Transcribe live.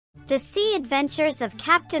The Sea Adventures of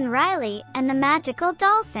Captain Riley and the Magical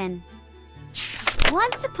Dolphin.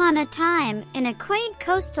 Once upon a time, in a quaint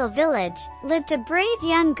coastal village, lived a brave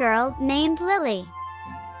young girl named Lily.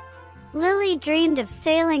 Lily dreamed of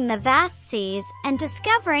sailing the vast seas and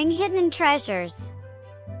discovering hidden treasures.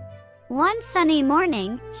 One sunny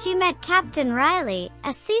morning, she met Captain Riley,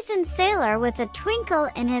 a seasoned sailor with a twinkle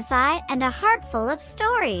in his eye and a heart full of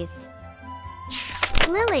stories.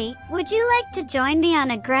 "Lily, would you like to join me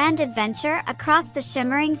on a grand adventure across the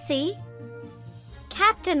shimmering sea?"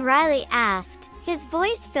 Captain Riley asked, his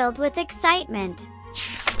voice filled with excitement.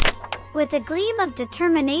 With a gleam of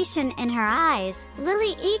determination in her eyes,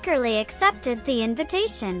 Lily eagerly accepted the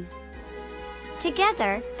invitation.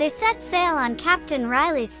 Together, they set sail on Captain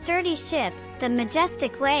Riley's sturdy ship, the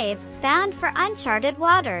Majestic Wave, bound for uncharted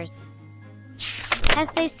waters. As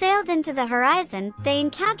they sailed into the horizon, they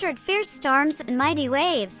encountered fierce storms and mighty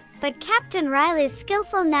waves, but Captain Riley's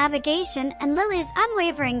skillful navigation and Lily's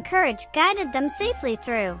unwavering courage guided them safely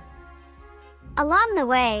through. Along the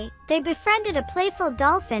way, they befriended a playful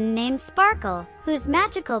dolphin named Sparkle, whose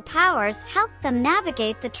magical powers helped them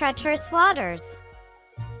navigate the treacherous waters.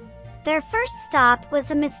 Their first stop was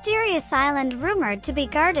a mysterious island rumored to be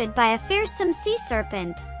guarded by a fearsome sea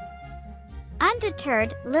serpent.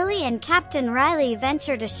 Undeterred, Lily and Captain Riley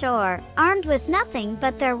ventured ashore, armed with nothing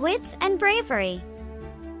but their wits and bravery.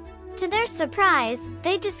 To their surprise,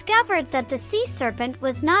 they discovered that the sea serpent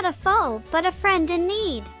was not a foe but a friend in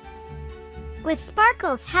need. With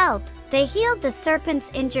Sparkle's help, they healed the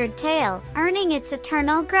serpent's injured tail, earning its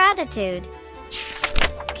eternal gratitude.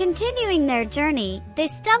 Continuing their journey, they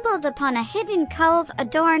stumbled upon a hidden cove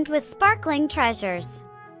adorned with sparkling treasures.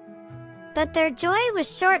 But their joy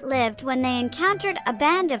was short-lived when they encountered a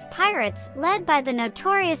band of pirates led by the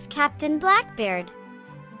notorious Captain Blackbeard.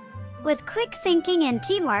 With quick thinking and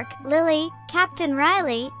teamwork, Lily, Captain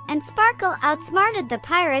Riley, and Sparkle outsmarted the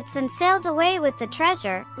pirates and sailed away with the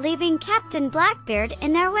treasure, leaving Captain Blackbeard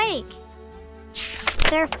in their wake.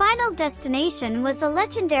 Their final destination was a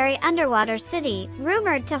legendary underwater city,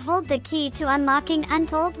 rumored to hold the key to unlocking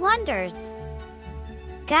untold wonders.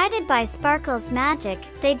 Guided by Sparkle's magic,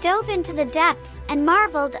 they dove into the depths and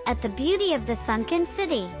marveled at the beauty of the sunken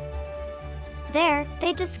city. There,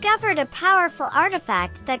 they discovered a powerful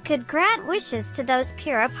artifact that could grant wishes to those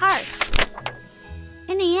pure of heart.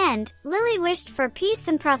 In the end, Lily wished for peace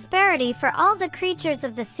and prosperity for all the creatures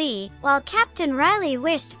of the sea, while Captain Riley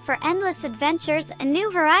wished for endless adventures and new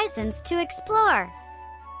horizons to explore.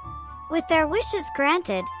 With their wishes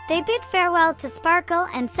granted, they bid farewell to Sparkle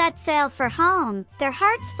and set sail for home, their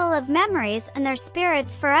hearts full of memories and their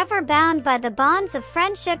spirits forever bound by the bonds of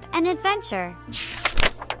friendship and adventure.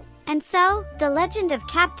 And so, the legend of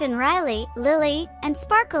Captain Riley, Lily, and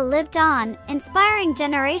Sparkle lived on, inspiring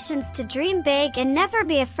generations to dream big and never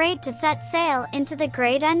be afraid to set sail into the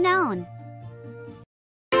great unknown.